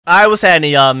All right, what's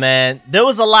happening, y'all, man? There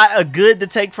was a lot of good to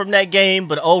take from that game,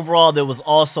 but overall, there was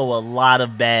also a lot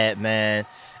of bad, man.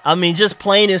 I mean, just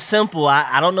plain and simple,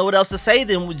 I don't know what else to say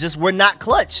than we're not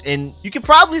clutch. And you could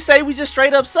probably say we just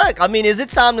straight up suck. I mean, is it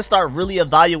time to start really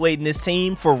evaluating this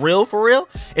team for real, for real?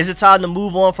 Is it time to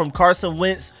move on from Carson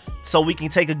Wentz so we can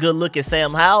take a good look at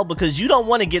Sam Howell? Because you don't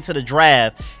want to get to the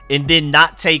draft and then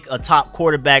not take a top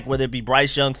quarterback, whether it be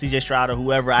Bryce Young, C.J. Stroud, or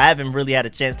whoever. I haven't really had a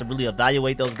chance to really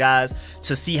evaluate those guys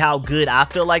to see how good I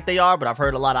feel like they are, but I've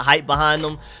heard a lot of hype behind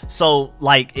them. So,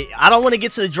 like, I don't want to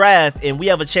get to the draft and we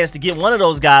have a chance to get one of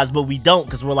those guys, but we don't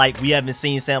because we're like, we haven't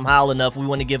seen Sam Howell enough. We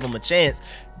want to give him a chance.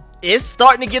 It's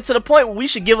starting to get to the point where we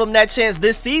should give him that chance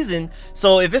this season.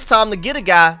 So if it's time to get a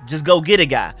guy, just go get a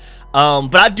guy.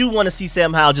 But I do want to see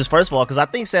Sam Howell, just first of all, because I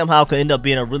think Sam Howell could end up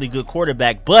being a really good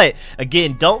quarterback. But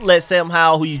again, don't let Sam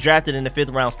Howell, who you drafted in the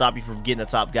 5th round, stop you from getting a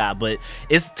top guy. But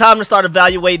it's time to start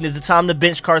evaluating. Is it time to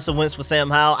bench Carson Wentz for Sam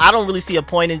Howell? I don't really see a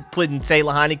point in putting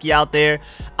Taylor Heinicke out there.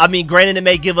 I mean, granted, it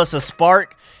may give us a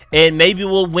spark and maybe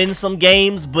we'll win some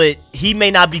games, but he may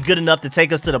not be good enough to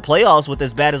take us to the playoffs with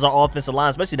as bad as our offensive line,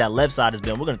 especially that left side has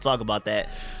been. We're going to talk about that.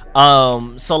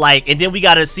 So like, and then we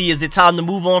got to see, is it time to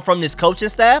move on from this coaching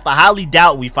staff? I highly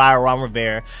doubt we fire Ron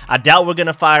Rivera. I doubt we're going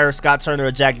to fire Scott Turner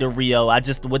or Jack Del Rio. I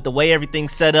just, with the way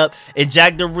everything's set up, and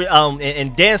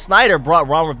and Dan Snyder brought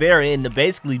Ron Rivera in to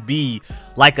basically be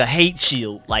like a hate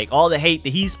shield. Like, all the hate that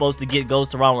he's supposed to get goes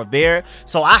to Ron Rivera.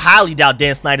 So I highly doubt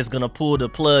Dan Snyder's going to pull the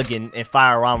plug and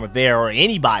fire Ron Rivera or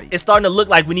anybody. It's starting to look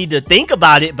like we need to think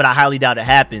about it, but I highly doubt it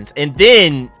happens. And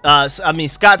then, I mean,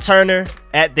 Scott Turner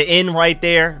at the end right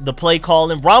there, the play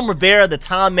calling. Ron Rivera, the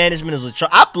time management is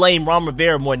I blame Ron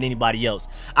Rivera more than anybody else.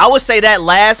 I would say that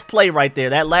last play right there,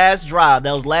 that last drive,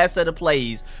 those last set of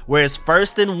plays where it's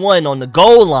 1st and 1 on the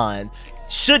goal line,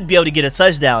 should be able to get a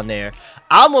touchdown there.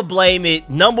 I'm going to blame it,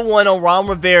 number one, on Ron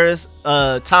Rivera's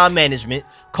time management,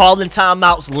 calling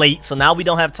timeouts late. So now we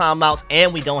don't have timeouts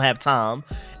and we don't have time.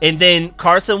 And then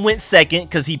Carson went second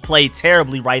because he played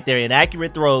terribly right there.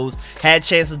 Inaccurate throws, had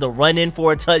chances to run in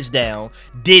for a touchdown,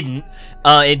 didn't.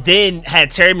 And then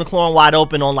had Terry McLaurin wide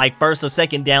open on like 1st or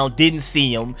 2nd down, didn't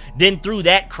see him. Then threw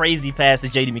that crazy pass to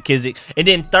J.D. McKissick. And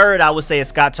then third, I would say, is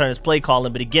Scott Turner's play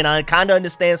calling. But again, I kind of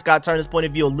understand Scott Turner's point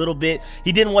of view a little bit.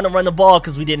 He didn't want to run the ball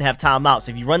because we didn't have timeouts.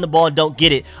 If you run the ball and don't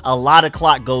get it, a lot of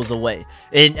clock goes away.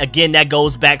 And again, that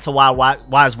goes back to why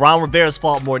it's Ron Rivera's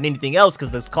fault more than anything else,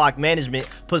 because this clock management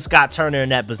put Scott Turner in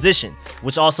that position,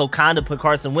 which also kind of put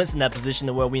Carson Wentz in that position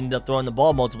to where we ended up throwing the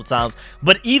ball multiple times.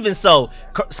 But even so,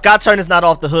 Scott Turner's not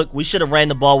off the hook. We should have ran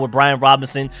the ball with Brian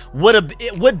Robinson.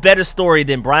 What better story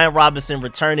than Brian Robinson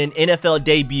returning NFL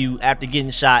debut after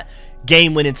getting shot,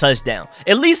 game-winning touchdown?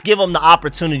 At least give him the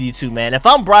opportunity to, man. If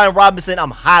I'm Brian Robinson,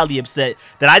 I'm highly upset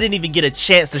that I didn't even get a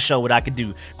chance to show what I could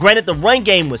do. Granted, the run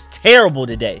game was terrible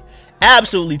today.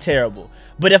 Absolutely terrible.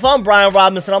 But if I'm Brian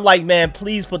Robinson, I'm like, man,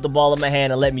 please put the ball in my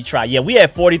hand and let me try. Yeah, we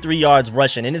had 43 yards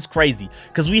rushing, and it's crazy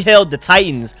because we held the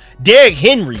Titans, Derrick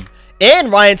Henry,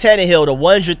 and Ryan Tannehill to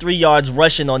 103 yards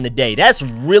rushing on the day. That's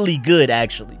really good,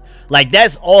 actually. Like,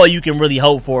 that's all you can really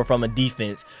hope for from a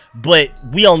defense. But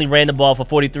we only ran the ball for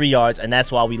 43 yards, and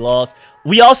that's why we lost.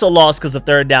 We also lost because of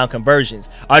 3rd down conversions.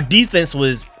 Our defense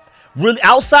was really,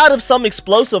 outside of some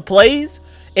explosive plays,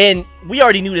 and we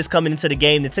already knew this coming into the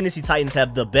game, the Tennessee Titans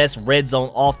have the best red zone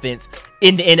offense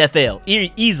in the NFL,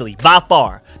 easily, by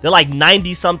far. They're like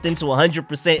 90-something to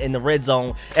 100% in the red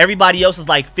zone. Everybody else is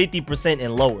like 50%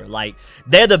 and lower. Like,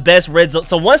 they're the best red zone.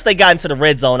 So once they got into the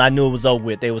red zone, I knew it was over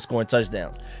with. They were scoring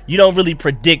touchdowns. You don't really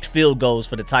predict field goals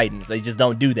for the Titans. They just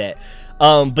don't do that.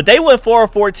 But they went 4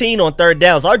 of 14 on 3rd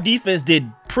downs. Our defense did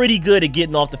pretty good at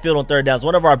getting off the field on 3rd downs.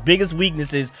 One of our biggest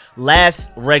weaknesses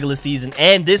last regular season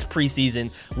and this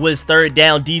preseason was 3rd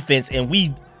down defense, and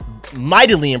we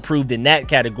mightily improved in that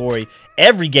category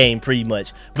every game pretty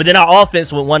much. But then our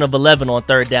offense went 1 of 11 on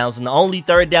 3rd downs, and the only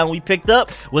 3rd down we picked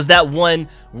up was that one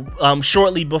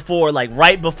shortly before, like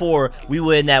right before we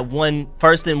were in that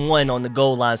 1st and 1 on the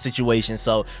goal line situation.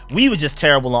 So we were just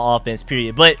terrible on offense,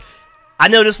 period. But I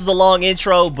know this was a long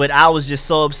intro, but I was just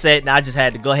so upset, and I just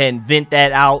had to go ahead and vent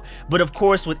that out. But of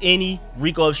course, with any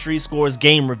Rico of Street Scores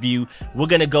game review, we're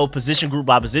going to go position group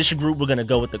by position group. We're going to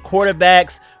go with the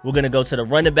quarterbacks. We're going to go to the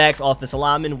running backs, offensive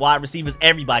linemen, wide receivers,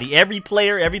 everybody. Every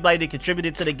player, everybody that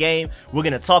contributed to the game, we're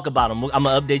going to talk about them. I'm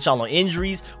going to update y'all on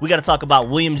injuries. We got to talk about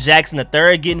William Jackson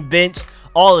III getting benched.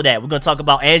 All of that. We're going to talk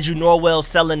about Andrew Norwell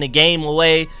selling the game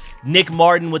away. Nick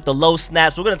Martin with the low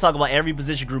snaps. We're going to talk about every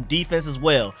position group, defense as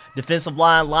well, defensive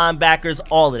line, linebackers,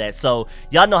 all of that. So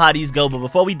y'all know how these go, but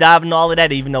before we dive into all of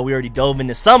that, even though we already dove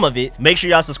into some of it, make sure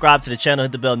y'all subscribe to the channel,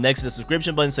 hit the bell next to the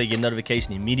subscription button so you get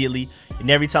notification immediately. And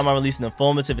every time I release an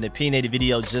informative and opinionated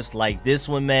video just like this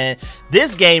one, man,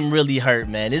 this game really hurt,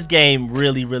 man. This game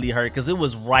really hurt because it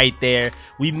was right there.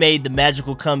 We made the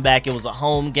magical comeback. It was a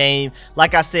home game.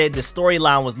 Like I said, the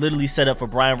storyline was literally set up for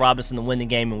Brian Robinson to win the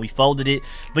game, and we folded it.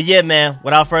 But yeah, man,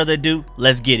 without further ado,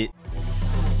 let's get it.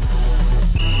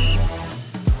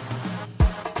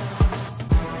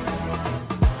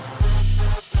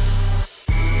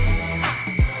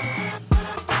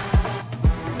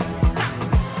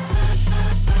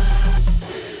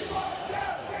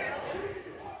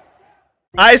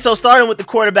 All right, so starting with the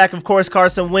quarterback, of course,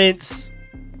 Carson Wentz,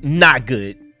 not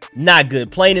good. Not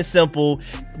good, plain and simple.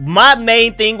 My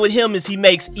main thing with him is he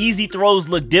makes easy throws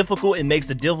look difficult and makes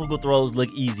the difficult throws look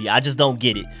easy. I just don't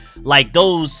get it. Like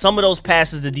some of those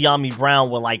passes to De'Ami Brown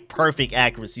were like perfect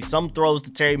accuracy. Some throws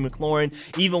to Terry McLaurin,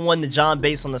 even one to John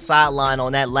Bates on the sideline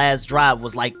on that last drive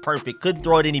was like perfect. Couldn't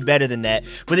throw it any better than that.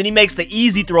 But then he makes the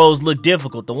easy throws look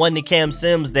difficult. The one to Cam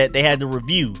Sims that they had to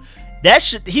review.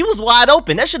 He was wide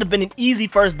open. That should have been an easy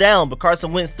first down, but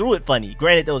Carson Wentz threw it funny.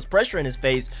 Granted, there was pressure in his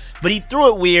face, but he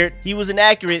threw it weird. He was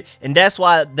inaccurate, and that's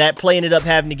why that play ended up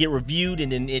having to get reviewed,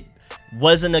 and then it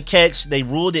wasn't a catch. They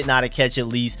ruled it not a catch at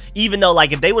least, even though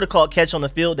like if they would have called catch on the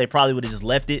field, they probably would have just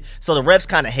left it. So the refs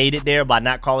kind of hated there by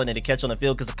not calling it a catch on the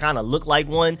field because it kind of looked like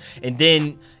one. And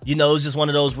then, you know, it was just one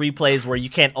of those replays where you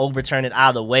can't overturn it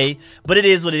either way. But it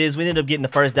is what it is. We ended up getting the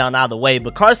first down either way.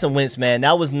 But Carson Wentz, man,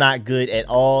 that was not good at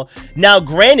all. Now,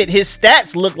 granted, his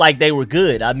stats looked like they were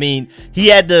good. I mean, he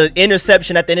had the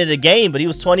interception at the end of the game, but he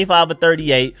was 25 of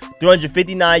 38,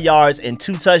 359 yards, and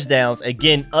 2 touchdowns.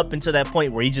 Again, up until that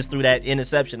point where he just threw that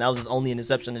interception. That was his only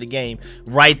interception of the game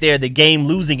right there, the game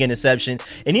losing interception.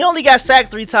 And he only got sacked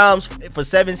 3 times for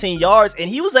 17 yards, and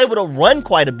he was able to run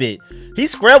quite a bit. He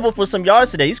scrambled for some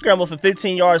yards today. He scrambled for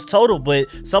 15 yards total, but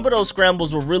some of those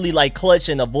scrambles were really like clutch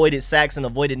and avoided sacks and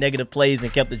avoided negative plays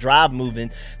and kept the drive moving.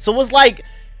 So it was like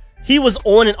he was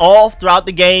on and off throughout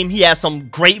the game. He had some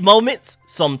great moments,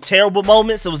 some terrible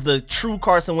moments. It was the true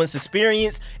Carson Wentz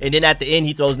experience. And then at the end,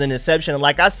 he throws an interception. And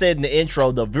like I said in the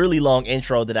intro, the really long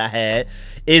intro that I had,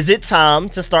 is it time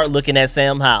to start looking at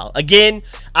Sam Howell? Again,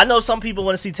 I know some people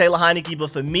want to see Taylor Heinicke, but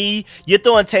for me, you're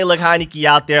throwing Taylor Heinicke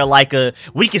out there like a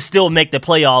we can still make the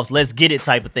playoffs, let's get it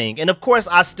type of thing. And of course,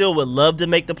 I still would love to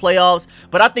make the playoffs,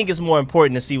 but I think it's more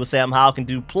important to see what Sam Howell can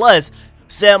do. Plus,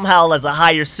 Sam Howell has a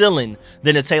higher ceiling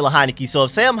than a Taylor Heinicke. So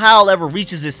if Sam Howell ever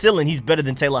reaches his ceiling, he's better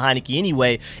than Taylor Heinicke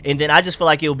anyway. And then I just feel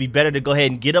like it would be better to go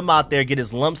ahead and get him out there, get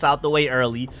his lumps out the way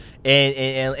early,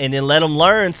 and then let him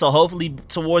learn. So hopefully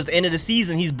towards the end of the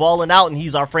season, he's balling out and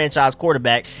he's our franchise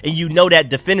quarterback. And you know that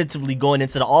definitively going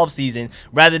into the offseason,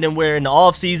 rather than where in the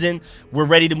offseason, we're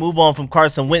ready to move on from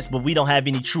Carson Wentz, but we don't have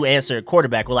any true answer at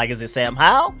quarterback. We're like, is it Sam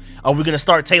Howell? Are we going to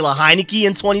start Taylor Heinicke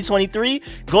in 2023?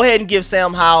 Go ahead and give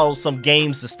Sam Howell some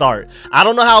games to start. I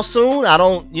don't know how soon. I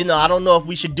don't know if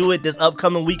we should do it this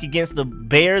upcoming week against the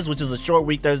Bears, which is a short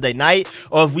week Thursday night,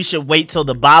 or if we should wait till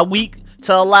the bye week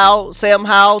to allow Sam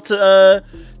Howell to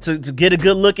get a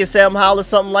good look at Sam Howell or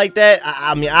something like that.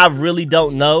 I mean, I really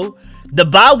don't know. The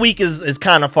bye week is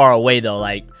kind of far away though.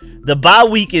 Like the bye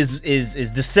week is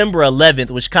December 11th,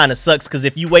 which kind of sucks because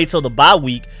if you wait till the bye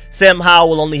week, Sam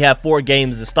Howell will only have 4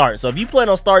 games to start. So if you plan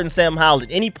on starting Sam Howell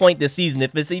at any point this season,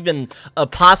 if it's even a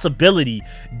possibility,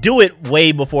 do it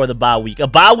way before the bye week. A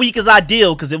bye week is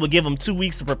ideal because it will give him 2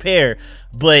 weeks to prepare,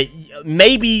 but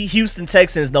maybe Houston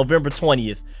Texans November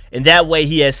 20th. And that way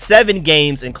he has 7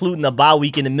 games, including a bye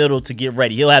week in the middle to get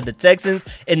ready. He'll have the Texans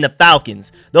and the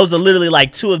Falcons. Those are literally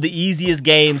like 2 of the easiest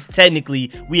games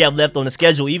technically we have left on the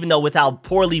schedule, even though with how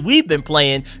poorly we've been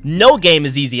playing, no game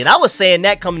is easy. And I was saying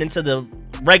that coming into the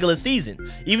regular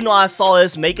season, even though I saw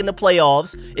us making the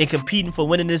playoffs and competing for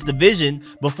winning this division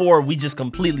before we just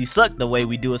completely suck the way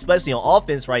we do, especially on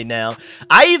offense right now.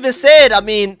 I even said, I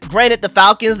mean, granted, the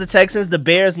Falcons, the Texans, the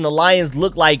Bears, and the Lions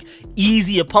look like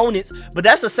easy opponents, but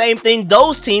that's the same thing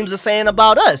those teams are saying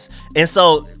about us. And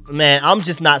so, man, I'm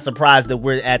just not surprised that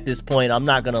we're at this point. I'm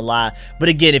not gonna lie. But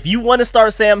again, if you want to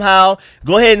start Sam Howell,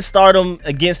 go ahead and start him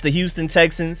against the Houston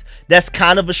Texans. That's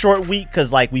kind of a short week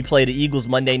because like we play the Eagles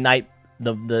Monday night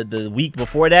the week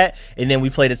before that, and then we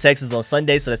play the Texans on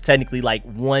Sunday, so that's technically like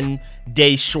 1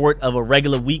 day short of a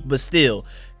regular week. But still,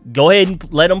 go ahead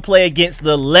and let him play against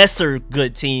the lesser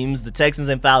good teams, the Texans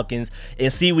and Falcons,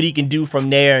 and see what he can do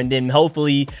from there. And then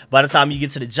hopefully by the time you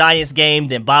get to the Giants game,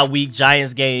 then bye week,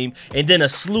 Giants game, and then a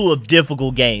slew of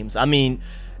difficult games. I mean,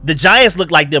 the Giants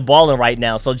look like they're balling right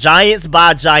now. So Giants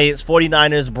by Giants,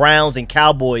 49ers, Browns, and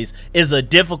Cowboys is a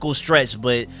difficult stretch.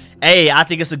 But, hey, I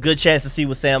think it's a good chance to see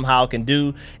what Sam Howell can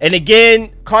do. And,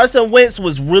 again, Carson Wentz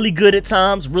was really good at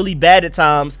times, really bad at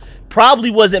times.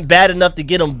 Probably wasn't bad enough to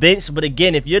get him benched. But,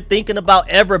 again, if you're thinking about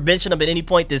ever benching him at any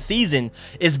point this season,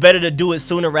 it's better to do it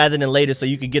sooner rather than later so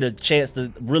you can get a chance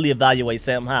to really evaluate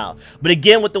Sam Howell. But,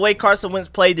 again, with the way Carson Wentz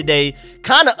played today,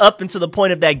 kind of up until the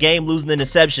point of that game losing the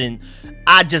interception,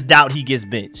 I just doubt he gets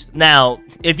benched. Now,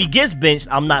 if he gets benched,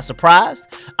 I'm not surprised.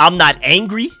 I'm not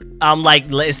angry. I'm like,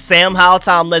 it's Sam Howell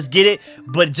time, let's get it.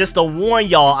 But just to warn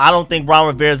y'all, I don't think Ron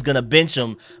Rivera is going to bench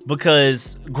him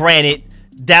because, granted,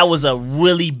 that was a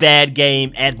really bad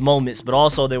game at moments, but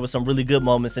also there were some really good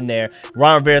moments in there.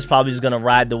 Ron Rivera's probably just going to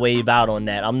ride the wave out on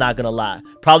that. I'm not going to lie.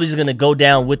 Probably just going to go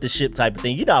down with the ship type of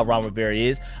thing. You know how Ron Rivera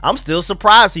is. I'm still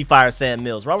surprised he fired Sam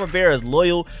Mills. Ron Rivera is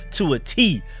loyal to a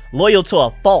T, loyal to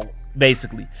a fault,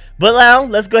 basically. But now,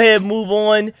 let's go ahead and move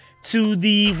on to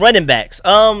the running backs.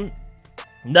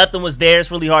 Nothing was there. It's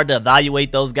really hard to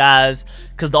evaluate those guys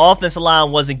because the offensive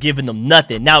line wasn't giving them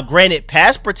nothing. Now, granted,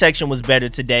 pass protection was better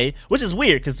today, which is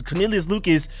weird because Cornelius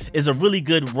Lucas is a really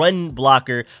good run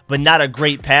blocker, but not a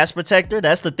great pass protector.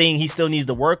 That's the thing he still needs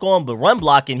to work on, but run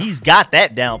blocking, he's got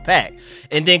that down pat.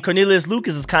 And then Cornelius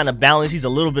Lucas is kind of balanced. He's a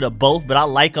little bit of both, but I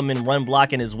like him in run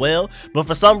blocking as well. But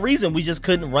for some reason, we just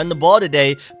couldn't run the ball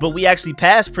today, but we actually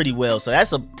passed pretty well. So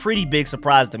that's a pretty big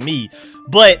surprise to me.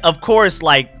 But, of course,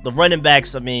 like, the running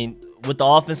backs, I mean, with the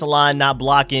offensive line not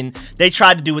blocking, they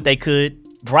tried to do what they could.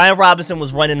 Brian Robinson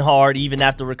was running hard even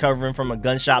after recovering from a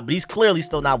gunshot, but he's clearly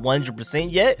still not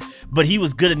 100% yet. But he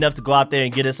was good enough to go out there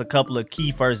and get us a couple of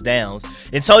key first downs.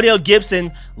 Antonio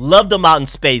Gibson loved him out in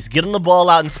space. Get him the ball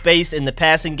out in space in the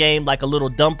passing game like a little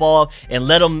dump off and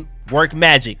let him work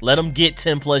magic. Let him get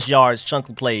 10+ yards, chunk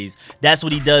of plays. That's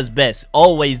what he does best.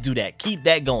 Always do that. Keep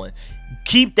that going.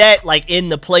 Keep that like in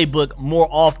the playbook more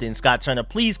often, Scott Turner.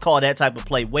 Please call that type of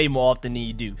play way more often than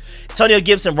you do. Antonio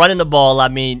Gibson running the ball, I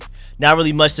mean, not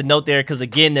really much to note there because,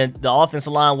 again, the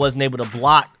offensive line wasn't able to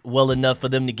block well enough for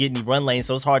them to get any run lanes,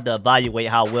 so it's hard to evaluate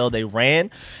how well they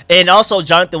ran. And also,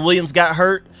 Jonathan Williams got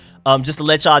hurt. Just to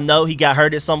let y'all know, he got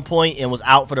hurt at some point and was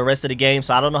out for the rest of the game,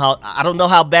 so I don't know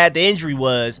how bad the injury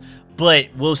was. But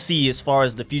we'll see as far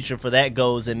as the future for that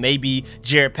goes, and maybe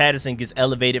Jared Patterson gets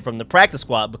elevated from the practice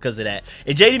squad because of that.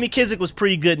 And J.D. McKissic was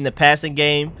pretty good in the passing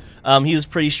game. He was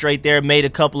pretty straight there, made a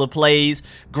couple of plays.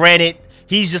 Granted,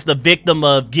 he's just the victim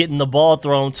of getting the ball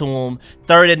thrown to him.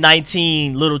 3rd and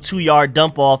 19, little 2-yard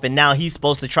dump off, and now he's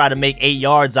supposed to try to make 8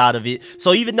 yards out of it.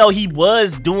 So even though he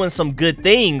was doing some good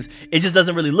things, it just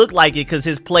doesn't really look like it because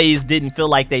his plays didn't feel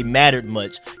like they mattered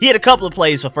much. He had a couple of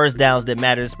plays for first downs that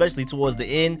mattered, especially towards the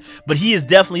end, but he is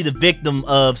definitely the victim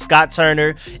of Scott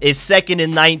Turner. It's 2nd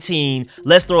and 19.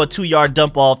 Let's throw a 2-yard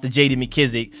dump off to J.D.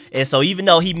 McKissic. And so even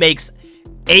though he makes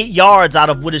 8 yards out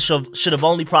of what it should have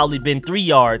only probably been 3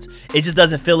 yards, it just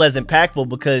doesn't feel as impactful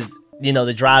because, you know,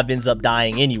 the drive ends up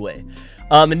dying anyway.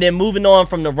 And then moving on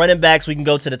from the running backs, we can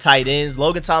go to the tight ends.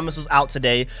 Logan Thomas was out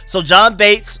today. So John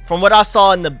Bates, from what I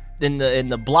saw in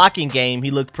the blocking game,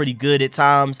 he looked pretty good at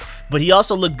times, but he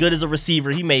also looked good as a receiver.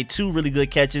 He made 2 really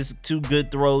good catches, 2 good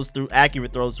throws,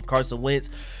 accurate throws from Carson Wentz.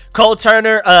 Cole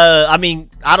Turner, I mean,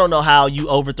 I don't know how you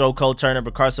overthrow Cole Turner,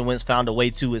 but Carson Wentz found a way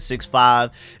to at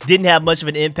 6'5". Didn't have much of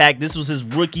an impact. This was his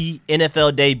rookie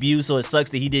NFL debut, so it sucks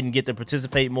that he didn't get to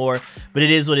participate more, but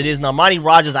it is what it is. Now, Monty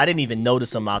Rogers, I didn't even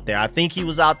notice him out there. I think he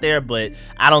was out there, but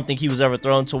I don't think he was ever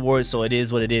thrown towards, so it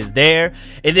is what it is there.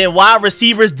 And then wide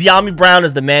receivers, De'Ami Brown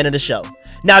is the man of the show.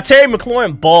 Now, Terry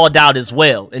McLaurin balled out as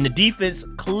well, and the defense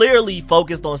clearly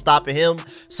focused on stopping him,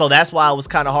 so that's why it was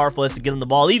kind of hard for us to get him the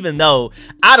ball, even though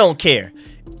I don't care.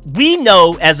 We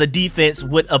know as a defense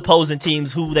with opposing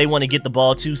teams who they want to get the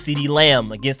ball to. CeeDee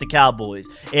Lamb against the Cowboys,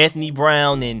 Anthony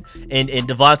Brown and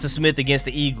Devonta Smith against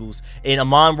the Eagles, and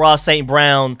Amon-Ra St.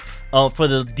 Brown for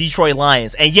the Detroit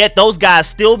Lions. And yet those guys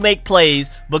still make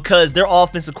plays because their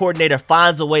offensive coordinator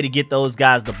finds a way to get those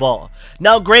guys the ball.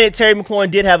 Now, granted, Terry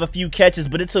McLaurin did have a few catches,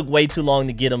 but it took way too long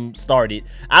to get him started.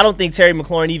 I don't think Terry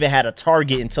McLaurin even had a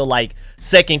target until like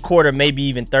 2nd quarter, maybe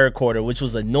even 3rd quarter, which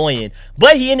was annoying.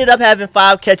 But he ended up having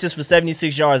 5 catches for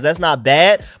 76 yards. That's not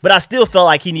bad, but I still felt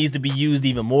like he needs to be used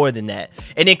even more than that.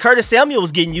 And then Curtis Samuel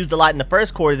was getting used a lot in the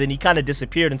 1st quarter, then he kind of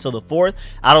disappeared until the 4th.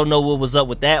 I don't know what was up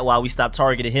with that, why we stopped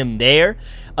targeting him there.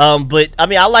 But I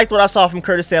mean, I liked what I saw from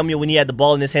Curtis Samuel when he had the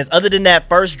ball in his hands. Other than that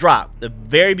first drop, the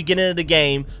very beginning of the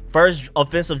game, first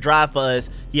offensive drive for us,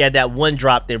 he had that one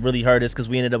drop that really hurt us because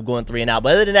we ended up going 3 and out.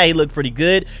 But other than that, he looked pretty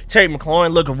good. Terry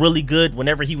McLaurin looked really good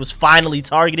whenever he was finally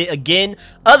targeted. Again,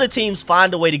 other teams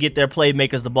find a way to get their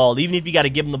playmakers the ball, even if you got to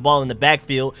give them the ball in the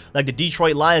backfield, like the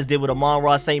Detroit Lions did with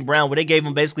Amon-Ra St. Brown, where they gave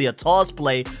him basically a toss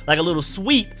play, like a little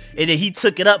sweep, and then he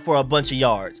took it up for a bunch of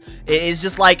yards. It's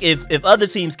just like, if other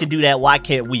teams can do that, why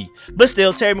can't we? But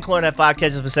still, Terry McLaurin had 5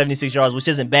 catches for 76 yards, which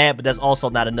isn't bad, but that's also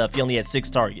not enough. He only had 6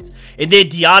 targets. And then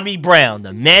Dyami Brown,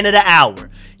 the man of the hour.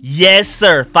 Yes,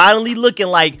 sir. Finally looking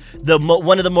like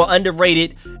one of the more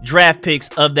underrated draft picks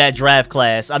of that draft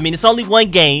class. I mean, it's only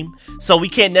one game, so we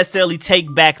can't necessarily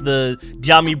take back the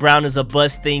Dyami Brown is a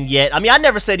bust thing yet. I mean, I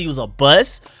never said he was a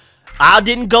bust. I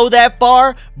didn't go that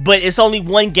far, but it's only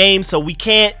one game, so we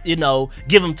can't, you know,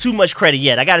 give him too much credit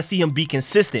yet. I got to see him be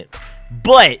consistent.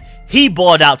 But he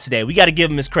balled out today. We got to give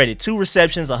him his credit. 2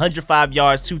 receptions, 105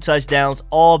 yards, 2 touchdowns,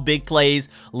 all big plays,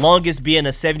 longest being a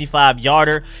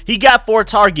 75-yarder. He got 4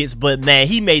 targets, but, man,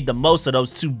 he made the most of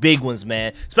those 2 big ones,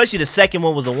 man. Especially the second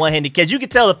one was a one-handed catch. You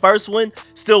could tell the first one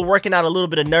still working out a little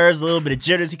bit of nerves, a little bit of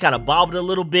jitters. He kind of bobbled a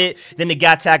little bit. Then the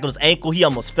guy tackled his ankle. He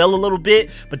almost fell a little bit.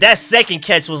 But that second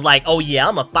catch was like, oh, yeah,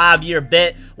 I'm a 5-year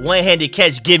vet. One-handed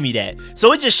catch, give me that.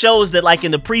 So it just shows that, like,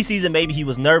 in the preseason, maybe he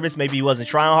was nervous. Maybe he wasn't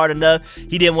trying hard enough.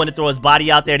 He didn't want to throw his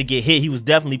body out there to get hit. He was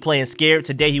definitely playing scared.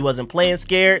 Today, he wasn't playing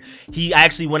scared. He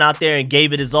actually went out there and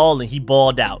gave it his all, and he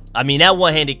balled out. I mean, that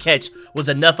one-handed catch was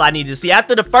enough I needed to see.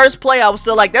 After the first play, I was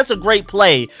still like, that's a great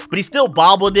play, but he still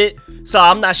bobbled it, so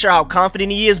I'm not sure how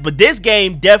confident he is, but this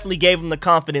game definitely gave him the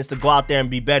confidence to go out there and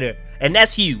be better. And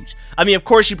that's huge. I mean, of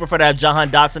course, you prefer to have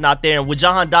Jahan Dotson out there. And with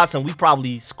Jahan Dotson, we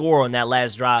probably score on that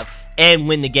last drive and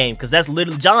win the game. Because that's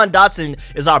literally, Jahan Dotson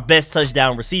is our best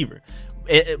touchdown receiver.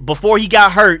 Before he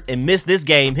got hurt and missed this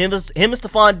game, him and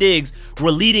Stephon Diggs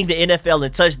were leading the NFL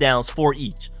in touchdowns for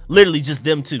each. Literally just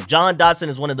them two. Jahan Dotson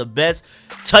is one of the best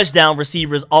touchdown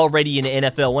receivers already in the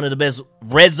NFL. One of the best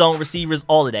red zone receivers,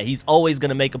 all of that. He's always going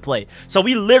to make a play. So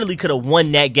we literally could have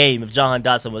won that game if Jahan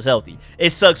Dotson was healthy.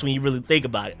 It sucks when you really think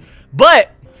about it.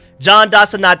 But Jahan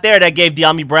Dotson not there. That gave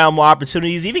Dyami Brown more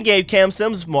opportunities. Even gave Cam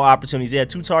Sims more opportunities. He had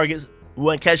 2 targets,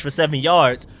 1 catch for 7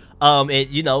 yards.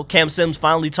 You know, Cam Sims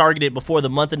finally targeted before the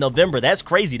month of November. That's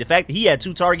crazy. The fact that he had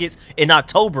 2 targets in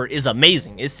October is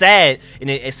amazing. It's sad, and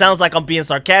it sounds like I'm being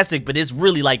sarcastic, but it's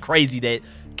really like crazy that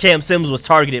Cam Sims was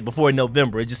targeted before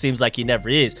November. It just seems like he never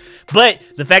is. But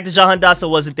the fact that Jahan Dotson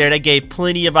wasn't there, that gave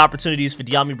plenty of opportunities for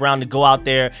Dyami Brown to go out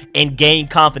there and gain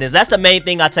confidence. That's the main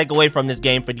thing I take away from this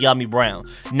game for Dyami Brown.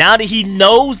 Now that he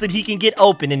knows that he can get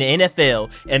open in the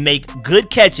NFL and make good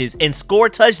catches and score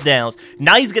touchdowns,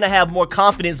 now he's going to have more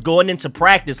confidence going into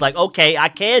practice. Like, okay, I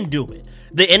can do it.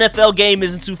 The NFL game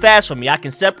isn't too fast for me. I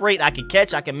can separate, I can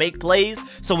catch, I can make plays.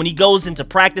 So when he goes into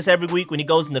practice every week, when he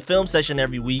goes into film session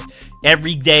every week,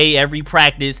 every day, every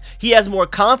practice, he has more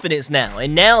confidence now.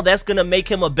 And now that's going to make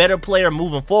him a better player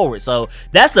moving forward. So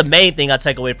that's the main thing I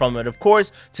take away from it. Of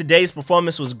course, today's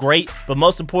performance was great, but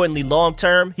most importantly, long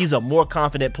term, he's a more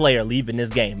confident player leaving this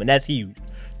game. And that's huge.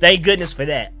 Thank goodness for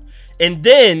that. And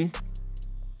then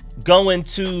going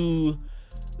to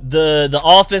the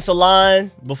offensive line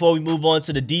before we move on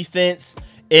to the defense,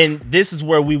 and this is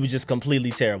where we were just completely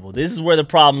terrible. This is where the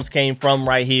problems came from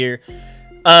right here.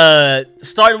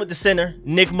 Starting with the center,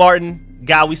 Nick Martin,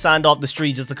 guy we signed off the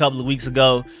street just a couple of weeks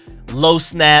ago. Low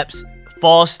snaps,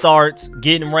 false starts,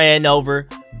 getting ran over,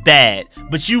 bad.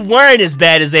 But you weren't as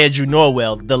bad as Andrew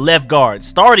Norwell, the left guard,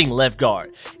 starting left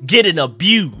guard, getting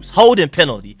abused, holding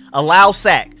penalty, allow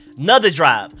sack, another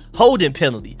drive, holding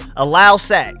penalty, allow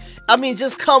sack. I mean,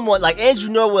 just come on. Like, Andrew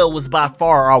Norwell was by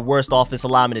far our worst offensive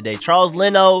lineman today. Charles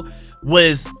Leno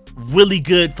was really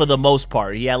good for the most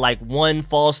part. He had like 1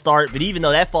 false start, but even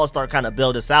though that false start kind of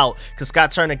bailed us out because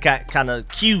Scott Turner got kind of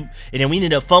cute, and then we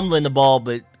ended up fumbling the ball,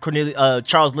 but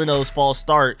Charles Leno's false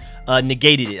start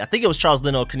negated it. I think it was Charles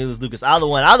Leno or Cornelius Lucas. Either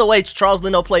one. Either way, Charles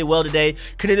Leno played well today.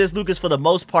 Cornelius Lucas, for the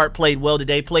most part, played well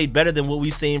today. Played better than what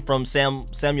we've seen from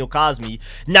Samuel Cosmi.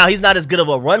 Now, he's not as good of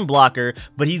a run blocker,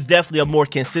 but he's definitely a more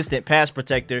consistent pass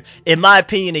protector. In my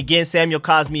opinion, again, Samuel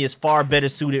Cosmi is far better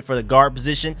suited for the guard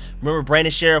position. Remember,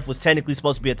 Brandon Sheriff was technically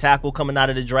supposed to be a tackle coming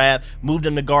out of the draft. Moved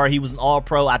him to guard. He was an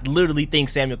all-pro. I literally think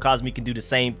Samuel Cosmi can do the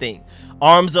same thing.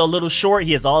 Arms are a little short.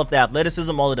 He has all of the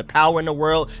athleticism, all of the power in the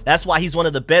world. That's why he's one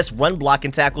of the best run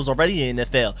blocking tackles already in the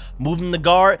NFL. Moving the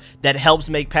guard, that helps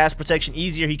make pass protection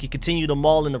easier. He can continue to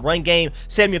maul in the run game.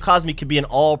 Samuel Cosmi could be an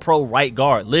all-pro right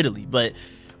guard, literally. But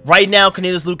right now,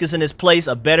 Cornelius Lucas in his place,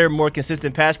 a better, more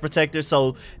consistent pass protector.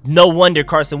 So no wonder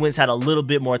Carson Wentz had a little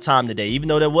bit more time today. Even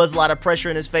though there was a lot of pressure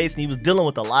in his face and he was dealing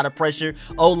with a lot of pressure.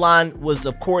 O-line was,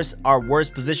 of course, our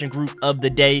worst position group of the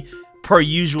day. per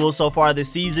usual so far this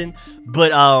season,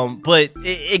 but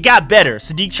it got better.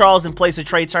 Sadiq Charles in place of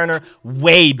Trey Turner,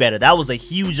 way better. That was a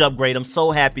huge upgrade. I'm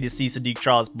so happy to see Sadiq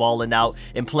Charles balling out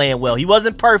and playing well. He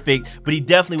wasn't perfect, but he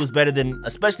definitely was better than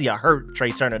especially a hurt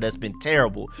Trey Turner that's been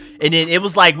terrible. And then it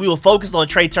was like we were focused on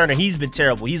Trey Turner. He's been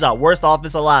terrible. He's our worst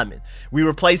offensive lineman. We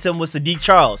replaced him with Sadiq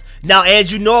Charles. Now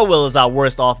Andrew Norwell is our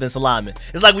worst offensive lineman.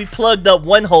 It's like we plugged up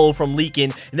one hole from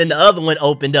leaking, and then the other one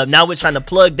opened up. Now we're trying to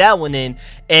plug that one in,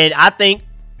 and I think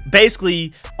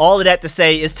basically all of that to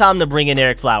say it's time to bring in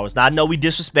Ereck Flowers. Now I know we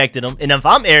disrespected him, and if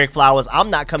I'm Ereck Flowers, I'm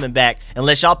not coming back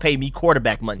unless y'all pay me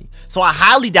quarterback money. So I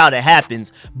highly doubt it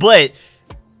happens, but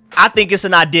I think it's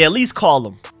an idea. At least call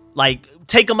him, like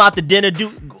take him out to dinner,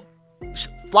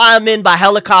 fly him in by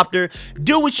helicopter,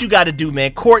 do what you got to do,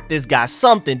 man. Court this guy,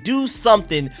 do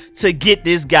something to get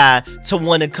this guy to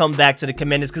want to come back to the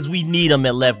Commanders, because we need him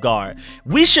at left guard.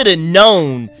 We should have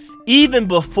known even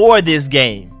before this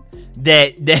game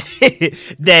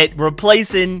that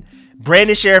replacing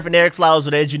Brandon Sheriff and Ereck Flowers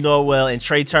with Andrew Norwell and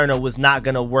Trey Turner was not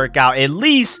going to work out. At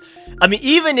least, I mean,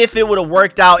 even if it would have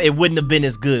worked out, it wouldn't have been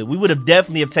as good. We would have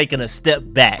definitely taken a step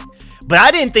back. But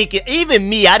I didn't think it, even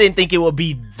me, I didn't think it would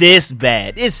be this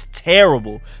bad. It's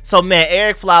terrible. So, man,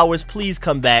 Ereck Flowers, please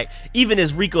come back. Even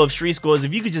as Rico of Street Scores,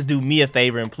 if you could just do me a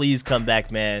favor and please come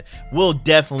back, man, we'll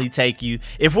definitely take you.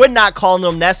 If we're not calling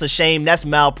them, that's a shame. That's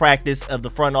malpractice of the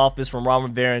front office from Ron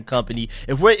Rivera and company.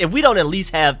 If we don't at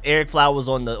least have Ereck Flowers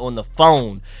on the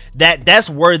phone, that's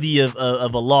worthy of a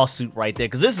lawsuit right there,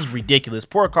 because this is ridiculous.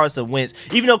 Poor Carson Wentz.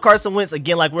 Even though Carson Wentz,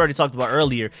 again, like we already talked about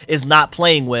earlier, is not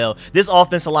playing well, this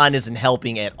offensive line isn't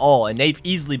helping at all, and they've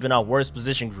easily been our worst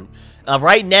position group.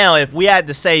 Right now, if we had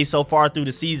to say so far through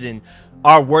the season,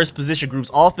 our worst position groups: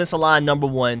 offensive line number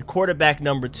 1, quarterback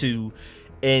number 2,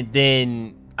 and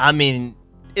then, I mean,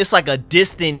 it's like a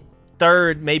distant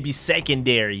third, maybe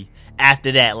secondary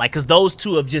after that. Like, because those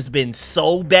two have just been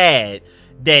so bad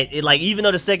that it, like, even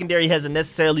though the secondary hasn't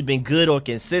necessarily been good or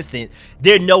consistent,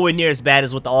 they're nowhere near as bad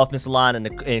as what the offensive line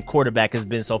and quarterback has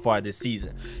been so far this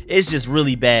season. It's just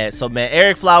really bad. So, man,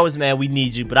 Ereck Flowers, man, we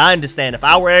need you. But I understand, if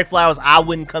I were Ereck Flowers, I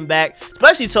wouldn't come back,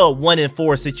 especially to a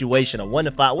 1-4 situation, a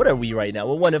 1-5. What are we right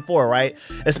now? We're 1-4, right?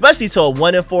 Especially to a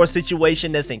 1-4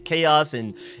 situation that's in chaos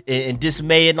and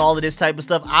dismay and all of this type of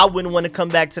stuff. I wouldn't want to come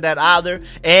back to that either.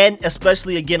 And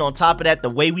especially, again, on top of that, the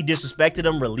way we disrespected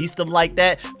him, released him like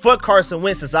that, for Carson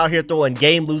Wentz is out here throwing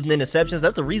game-losing interceptions.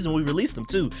 That's the reason we released him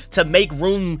too, to make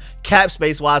room cap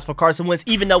space-wise for Carson Wentz,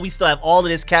 even though we still have all of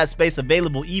this cap space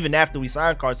available even after we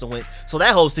signed Carson Wentz. So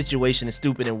that whole situation is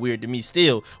stupid and weird to me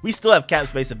still. We still have cap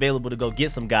space available to go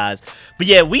get some guys. But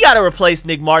yeah, we got to replace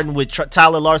Nick Martin with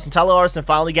Tyler Larsen. Tyler Larsen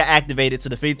finally got activated to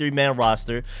the 53-man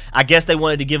roster. I guess they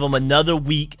wanted to give him another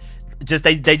week.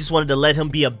 They just wanted to let him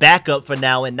be a backup for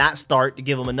now and not start, to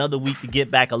give him another week to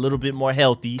get back a little bit more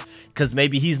healthy, because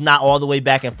maybe he's not all the way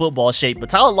back in football shape.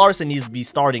 But Tyler Larsen needs to be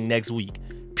starting next week,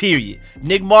 period.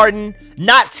 Nick Martin,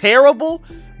 not terrible,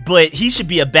 but he should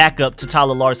be a backup to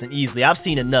Tyler Larsen easily. I've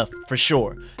seen enough for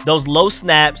sure. Those low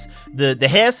snaps, the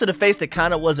hands to the face, that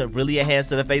kind of wasn't really a hands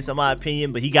to the face in my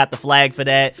opinion, but he got the flag for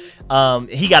that.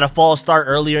 He got a false start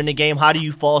earlier in the game. How do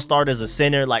you false start as a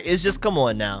center? Like, it's just, come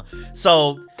on now.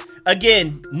 So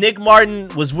again, Nick Martin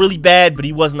was really bad, but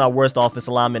he wasn't our worst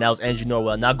offensive lineman. That was Andrew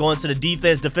Norwell. Now, going to the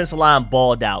defense, defensive line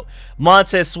balled out.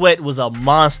 Montez Sweat was a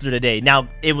monster today. Now,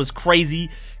 it was crazy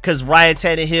because Ryan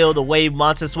Tannehill, the way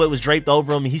Montez Sweat was draped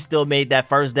over him, he still made that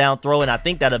first down throw, and I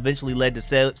think that eventually led to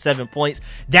 7 points.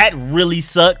 That really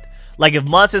sucked. Like, if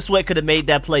Montez Sweat could have made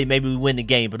that play, maybe we win the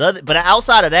game. But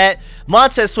outside of that,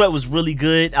 Montez Sweat was really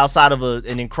good outside of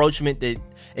an encroachment that,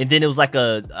 and then it was like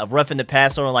a roughing the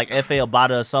passer on like F.A.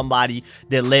 Abada or somebody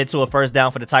that led to a first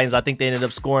down for the Titans. I think they ended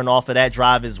up scoring off of that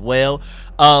drive as well.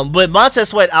 But Montez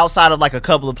Sweat, outside of like a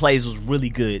couple of plays, was really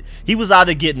good. He was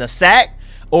either getting a sack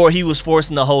or he was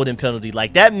forcing a holding penalty.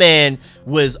 Like, that man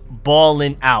was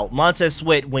balling out. Montez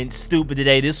Sweat went stupid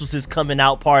today. This was his coming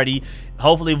out party.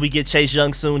 Hopefully, if we get Chase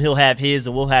Young soon, he'll have his,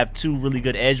 and we'll have 2 really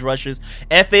good edge rushers.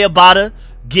 F.A. Abada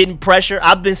getting pressure.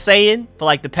 I've been saying for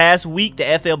like the past week that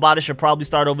F.A. Abada should probably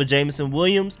start over James Smith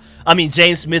Williams,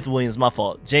 my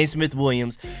fault. James Smith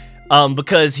Williams.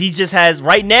 Because he just has,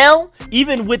 right now,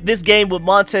 even with this game with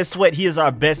Montez Sweat, he is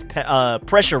our best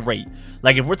pressure rate.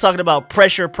 Like, if we're talking about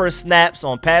pressure per snaps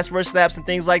on pass rush snaps and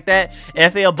things like that,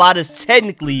 F.A. Abada is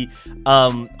technically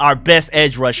our best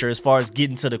edge rusher as far as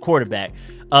getting to the quarterback.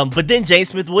 But then James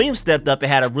Smith-Williams stepped up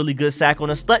and had a really good sack on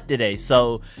a stunt today.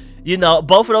 So, you know,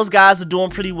 both of those guys are doing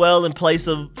pretty well in place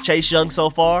of Chase Young so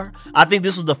far. I think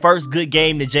this was the first good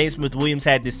game that James Smith-Williams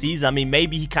had this season. I mean,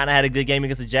 maybe he kind of had a good game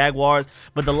against the Jaguars,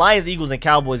 but the Lions, Eagles, and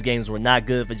Cowboys games were not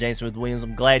good for James Smith-Williams.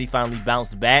 I'm glad he finally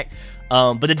bounced back.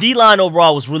 But the D-line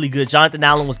overall was really good. Jonathan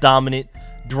Allen was dominant.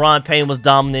 Deron Payne was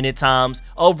dominant at times.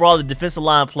 Overall, the defensive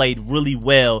line played really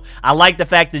well. I like the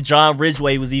fact that John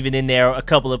Ridgway was even in there a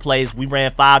couple of plays. We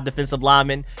ran 5 defensive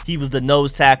linemen. He was the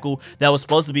nose tackle. That was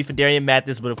supposed to be for Darian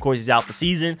Mathis, but of course he's out for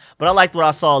season. But I liked what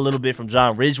I saw a little bit from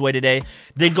John Ridgway today.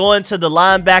 Then going to the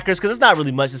linebackers, because it's not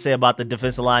really much to say about the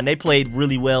defensive line. They played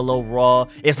really well overall.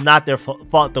 It's not their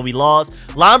fault that we lost.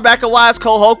 Linebacker-wise,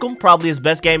 Cole Holcomb, probably his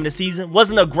best game of the season.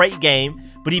 Wasn't a great game,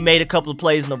 but he made a couple of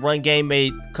plays in the run game,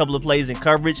 made a couple of plays in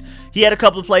coverage. He had a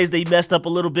couple of plays that he messed up a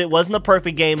little bit. Wasn't a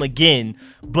perfect game again,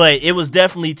 but it was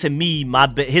definitely, to me,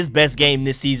 his best game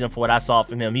this season for what I saw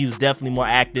from him. He was definitely more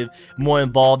active, more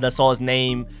involved. I saw his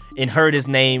name and heard his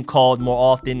name called more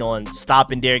often on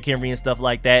stopping Derrick Henry and stuff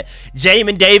like that.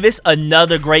 Jamin Davis,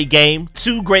 another great game.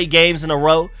 2 great games in a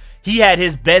row. He had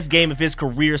his best game of his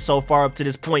career so far up to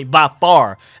this point by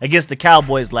far against the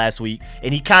Cowboys last week,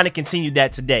 and he kind of continued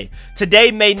that today.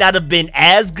 Today may not have been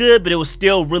as good, but it was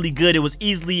still really good. It was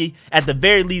easily, at the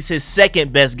very least, his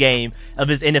second best game of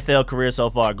his NFL career so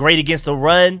far. Great against the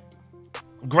run.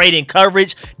 Great in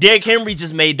coverage. Derrick Henry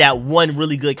just made that one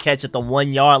really good catch at the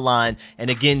 1-yard line, and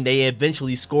again, they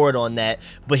eventually scored on that,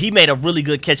 but he made a really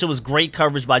good catch. It was great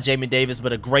coverage by Jamin Davis,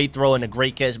 but a great throw and a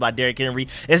great catch by Derrick Henry.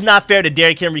 It's not fair that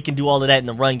Derrick Henry can do all of that in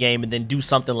the run game and then do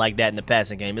something like that in the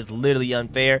passing game. It's literally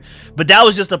unfair, but that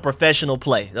was just a professional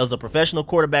play. That was a professional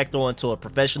quarterback throwing to a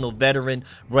professional veteran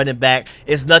running back.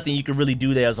 It's nothing you can really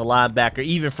do there as a linebacker.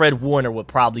 Even Fred Warner would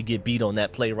probably get beat on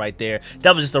that play right there.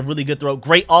 That was just a really good throw.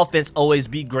 Great offense always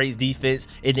beat great defense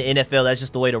in the NFL. That's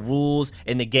just the way the rules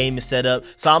and the game is set up.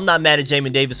 So I'm not mad at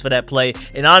Jamin Davis for that play.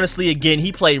 And honestly, again,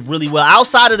 he played really well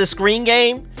outside of the screen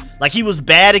game. Like, he was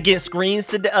bad against screens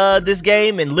to this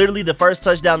game, and literally the first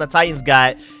touchdown the Titans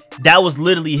got, that was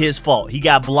literally his fault. He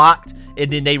got blocked, and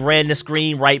then they ran the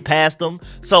screen right past him.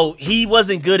 So he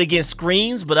wasn't good against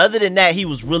screens, but other than that, he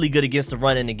was really good against the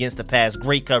run and against the pass.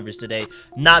 Great coverage today.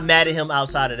 Not mad at him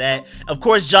outside of that. Of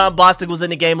course, John Bostic was in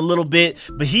the game a little bit,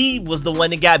 but he was the one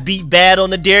that got beat bad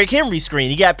on the Derrick Henry screen.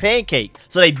 He got pancaked.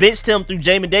 So they benched him, threw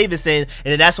Jamin Davis in,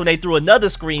 and then that's when they threw another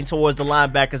screen towards the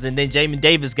linebackers, and then Jamin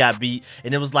Davis got beat,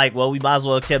 and it was like, well, we might as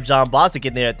well have kept John Bostic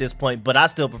in there at this point, but I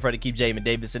still prefer to keep Jamin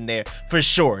Davis in there for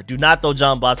sure. Do not throw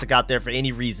John Bostic out there for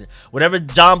any reason. Whatever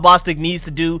John Bostic needs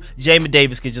to do, Jamin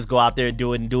Davis could just go out there and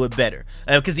do it better.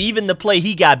 Because even the play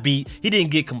he got beat, he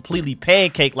didn't get completely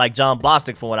pancaked like John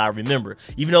Bostic from what I remember.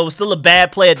 Even though it was still a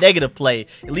bad play, a negative play,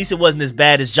 at least it wasn't as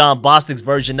bad as John Bostic's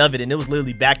version of it, and it was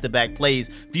literally back-to-back plays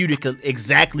for you to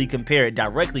exactly compare it,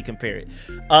 directly compare it.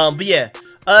 But yeah.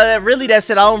 Really, that's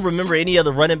it. I don't remember any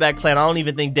other running back plan. I don't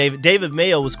even think David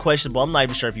Mayo was questionable. I'm not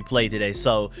even sure if he played today.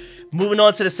 So, moving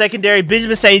on to the secondary,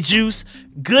 Benjamin St-Juste.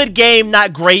 Good game,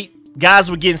 not great.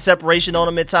 Guys were getting separation on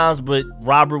him at times, but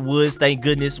Robert Woods, thank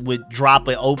goodness, would drop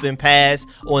an open pass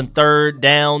on 3rd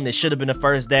down. It should have been a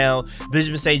 1st down.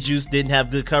 Benjamin St-Juste didn't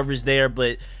have good coverage there,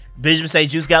 but Benjamin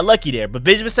St-Juste got lucky there. But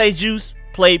Benjamin St-Juste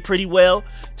played pretty well.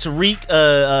 Tariq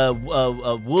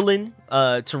Woolen,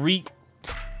 Tariq.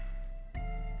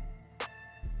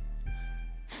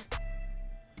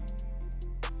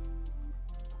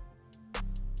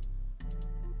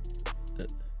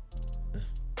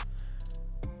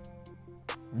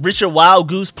 Rachad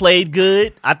Wildgoose played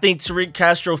good. I think Tariq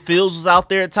Castro-Fields was out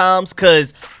there at times,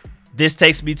 because this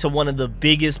takes me to one of the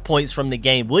biggest points from the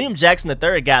game. William Jackson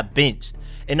III got benched.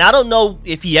 And I don't know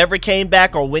if he ever came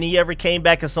back or when he ever came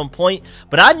back at some point,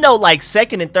 but I know like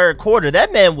 2nd and 3rd quarter,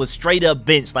 that man was straight up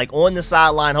benched, like on the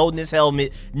sideline, holding his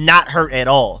helmet, not hurt at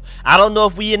all. I don't know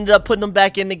if we ended up putting him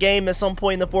back in the game at some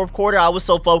point in the 4th quarter. I was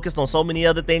so focused on so many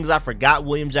other things, I forgot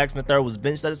William Jackson III was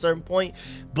benched at a certain point,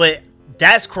 but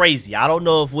that's crazy. I don't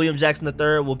know if William Jackson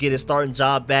III will get his starting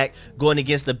job back going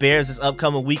against the Bears this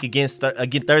upcoming week against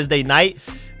Thursday night.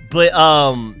 But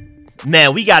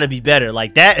man, we got to be better.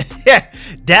 Like that,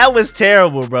 that was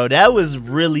terrible, bro. That was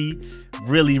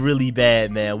really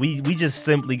bad, man. We just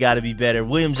simply got to be better.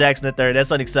 William Jackson III,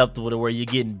 that's unacceptable to where you're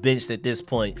getting benched at this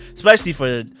point, especially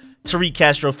for Tariq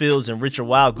Castro-Fields and Rachad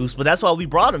Wildgoose, but that's why we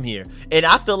brought him here. And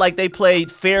I feel like they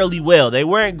played fairly well. They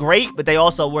weren't great, but they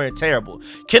also weren't terrible.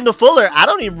 Kendall Fuller, I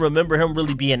don't even remember him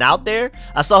really being out there.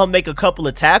 I saw him make a couple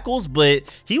of tackles, but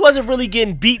he wasn't really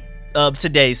getting beat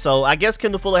today. So I guess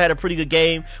Kendall Fuller had a pretty good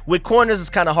game. With corners,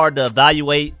 it's kind of hard to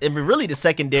evaluate, and really the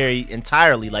secondary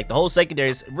entirely, like the whole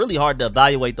secondary, is really hard to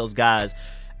evaluate those guys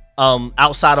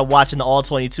outside of watching the all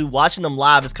 22. Watching them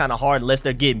live is kind of hard unless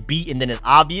they're getting beat and then it's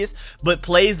obvious. But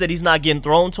plays that he's not getting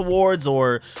thrown towards,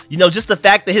 or just the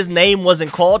fact that his name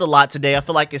wasn't called a lot today, I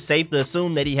feel like it's safe to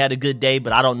assume that he had a good day,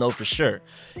 but I don't know for sure.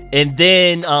 And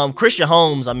then Christian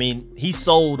Holmes, I mean, he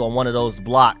sold on one of those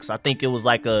blocks. I think it was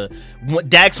like a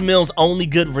Dax Mills' only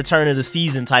good return of the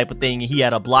season type of thing. He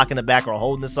had a block in the back or a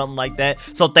holding or something like that.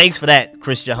 So thanks for that,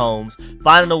 Christian Holmes.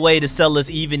 Finding a way to sell us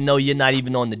even though you're not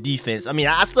even on the defense. I mean,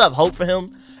 I still have hope for him.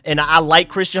 And I like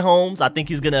Christian Holmes. I think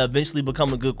he's going to eventually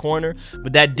become a good corner.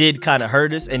 But that did kind of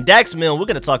hurt us. And Dax Mills, we're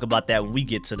going to talk about that when we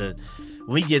get to the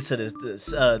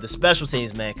special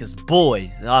teams, man, because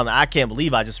boy, I can't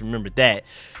believe I just remembered that.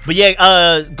 But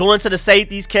yeah, going to the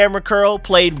safeties, Cameron Curl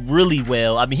played really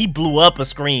well. I mean, he blew up a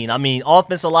screen. I mean,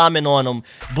 offensive lineman on him,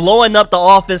 blowing up the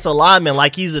offensive lineman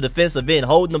like he's a defensive end,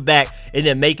 holding them back, and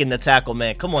then making the tackle,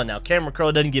 man. Come on now. Cameron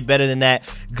Curl doesn't get better than that.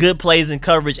 Good plays and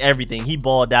coverage, everything. He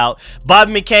balled out.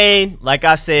 Bobby McCain, like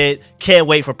I said, can't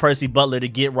wait for Percy Butler to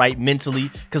get right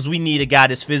mentally, because we need a guy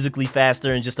that's physically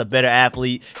faster and just a better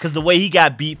athlete, because the way he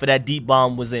got beat for that deep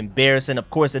bomb was embarrassing.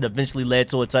 Of course, it eventually led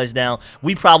to a touchdown.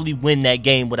 We probably win that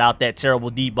game without that terrible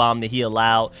deep bomb that he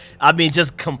allowed. I mean,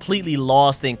 just completely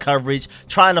lost in coverage,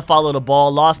 trying to follow the ball,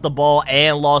 lost the ball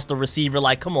and lost the receiver.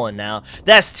 Like, come on now.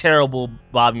 That's terrible,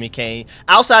 Bobby McCain.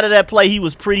 Outside of that play, he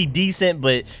was pretty decent,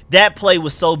 but that play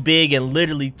was so big and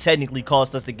literally technically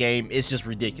cost us the game. It's just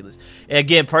ridiculous. And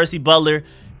again, Percy Butler,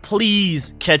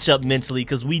 please catch up mentally,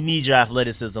 because we need your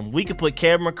athleticism. We could put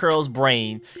Cameron Curl's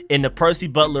brain into Percy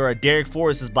Butler or Derek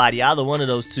Forrest's body, either one of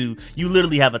those two. You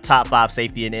literally have a top 5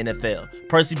 safety in the NFL.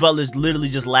 Percy Butler's literally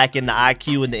just lacking the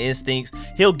IQ and the instincts.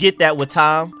 He'll get that with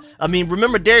time. I mean,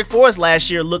 remember Derek Forrest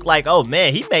last year looked like, oh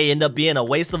man, he may end up being a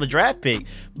waste of a draft pick,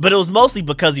 but it was mostly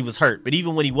because he was hurt. But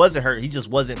even when he wasn't hurt, he just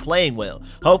wasn't playing well.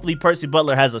 Hopefully Percy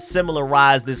Butler has a similar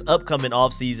rise this upcoming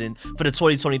offseason for the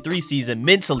 2023 season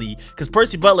mentally, because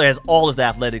Percy Butler has all of the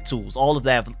athletic tools, all of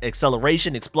that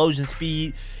acceleration, explosion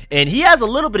speed, and he has a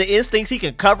little bit of instincts. He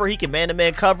can cover, he can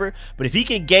man-to-man cover, but if he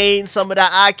can gain some of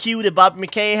that IQ that Bobby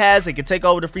McCain has and can take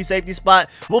over the free safety spot,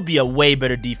 we'll be a way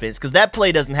better defense, because that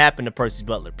play doesn't happen to Percy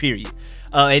Butler, period.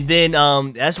 And then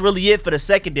that's really it for the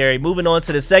secondary. Moving on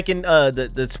to the second,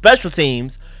 the special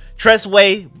teams. Tress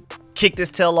Way kicked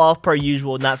his tail off per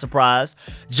usual, not surprised.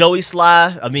 Joey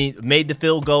Sly, I mean, made the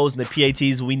field goals and the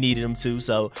PATs when we needed him to,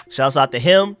 so shouts out to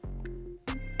him.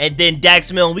 And then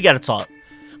Dax Milne, we got to talk.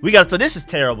 So this is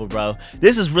terrible, bro.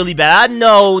 This is really bad. I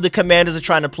know the Commanders are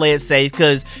trying to play it safe,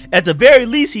 because at the very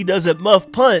least he doesn't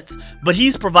muff punts, but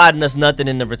he's providing us nothing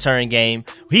in the return game.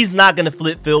 He's not going to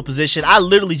flip field position. I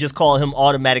literally just call him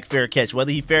automatic fair catch.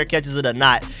 Whether he fair catches it or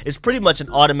not, it's pretty much an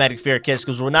automatic fair catch,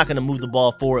 because we're not going to move the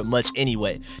ball forward much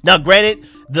anyway. Now, granted,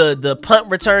 the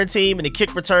punt return team and the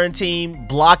kick return team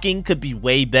blocking could be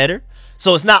way better.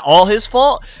 So it's not all his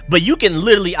fault, but you can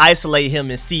literally isolate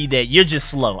him and see that you're just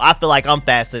slow. I feel like I'm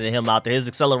faster than him out there. His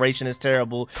acceleration is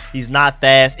terrible. He's not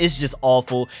fast. It's just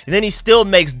awful. And then he still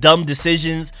makes dumb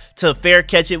decisions to fair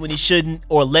catch it when he shouldn't,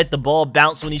 or let the ball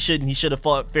bounce when he shouldn't. He should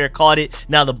have fair caught it.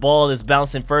 Now the ball is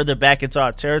bouncing further back into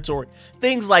our territory.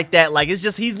 Things like that. Like, it's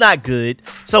just, he's not good.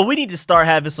 So we need to start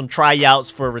having some tryouts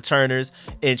for returners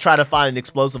and try to find an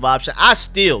explosive option. I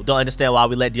still don't understand why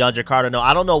we let DeAndre Carter go.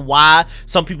 I don't know why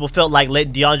some people felt like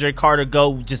letting DeAndre Carter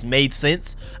go just made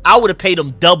sense. I would have paid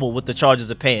him double what the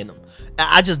Chargers are paying him.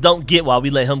 I just don't get why we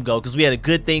let him go, because we had a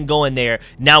good thing going there.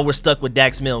 Now we're stuck with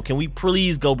Dax Milne. Can we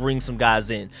please go bring some guys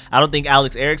in? I don't think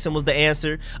Alex Erickson was the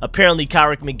answer. Apparently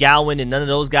Kyrick McGowan and none of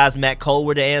those guys, Matt Cole,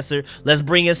 were the answer. Let's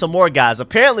bring in some more guys.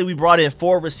 Apparently we brought in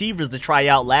 4 receivers to try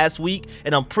out last week,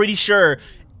 and I'm pretty sure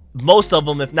most of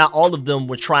them, if not all of them,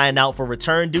 were trying out for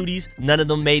return duties. None of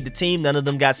them made the team. None of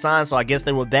them got signed, so I guess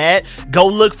they were bad. Go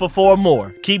look for 4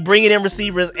 more. Keep bringing in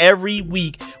receivers every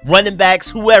week, running backs,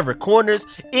 whoever, corners,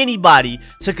 anybody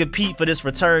to compete for this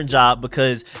return job,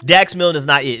 because Dax Milne is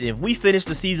not it. If we finish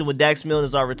the season with Dax Milne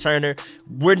as our returner,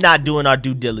 we're not doing our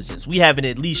due diligence. We haven't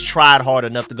at least tried hard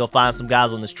enough to go find some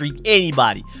guys on the street.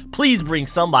 Anybody, please bring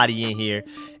somebody in here.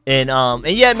 And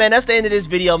yeah, man, that's the end of this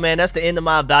video, man. That's the end of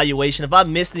my evaluation. If I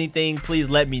missed anything, please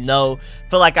let me know.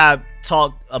 Feel like I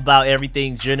talked about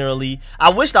everything generally.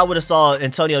 I wished I would have saw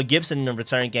Antonio Gibson in the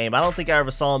return game. I don't think I ever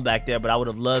saw him back there, but I would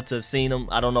have loved to have seen him.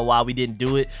 I don't know why we didn't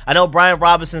do it. I know Brian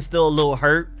Robinson's still a little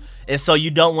hurt, and so you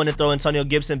don't want to throw Antonio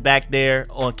Gibson back there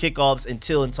on kickoffs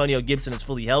until Antonio Gibson is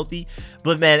fully healthy.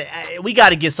 But man, we got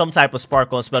to get some type of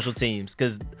spark on special teams,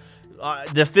 because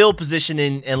the field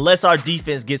positioning, unless our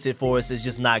defense gets it for us, is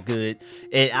just not good.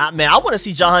 And I want to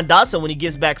see Jahan Dotson when he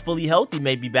gets back fully healthy,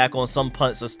 maybe back on some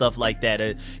punts or stuff like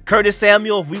that. Curtis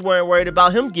Samuel, if we weren't worried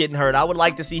about him getting hurt, I would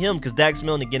like to see him, because Dax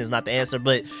Milne, again, is not the answer.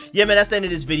 But yeah, man, that's the end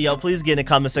of this video. Please get in the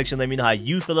comment section, let me know how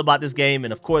you feel about this game,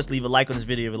 and of course, leave a like on this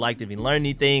video if you liked it, if you learned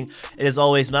anything. And as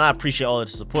always, man, I appreciate all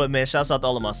of the support, man. Shouts out to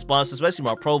all of my sponsors, especially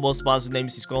my Pro Bowl sponsors, name you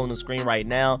see scrolling on the screen right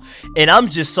now. And I'm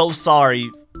just so sorry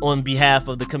on behalf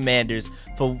of the Commanders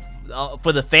for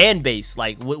the fan base,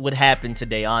 like what happened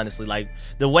today. Honestly, like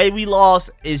the way we lost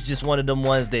is just one of them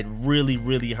ones that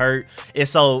really hurt. And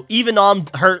so even though I'm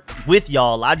hurt with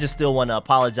y'all, I just still want to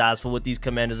apologize for what these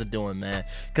Commanders are doing, man,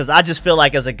 because I just feel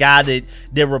like as a guy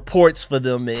that reports for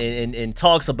them and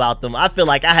talks about them, I feel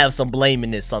like I have some blame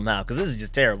in this somehow, because this is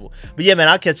just terrible. But yeah, man,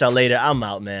 I'll catch y'all later. I'm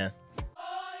out, man.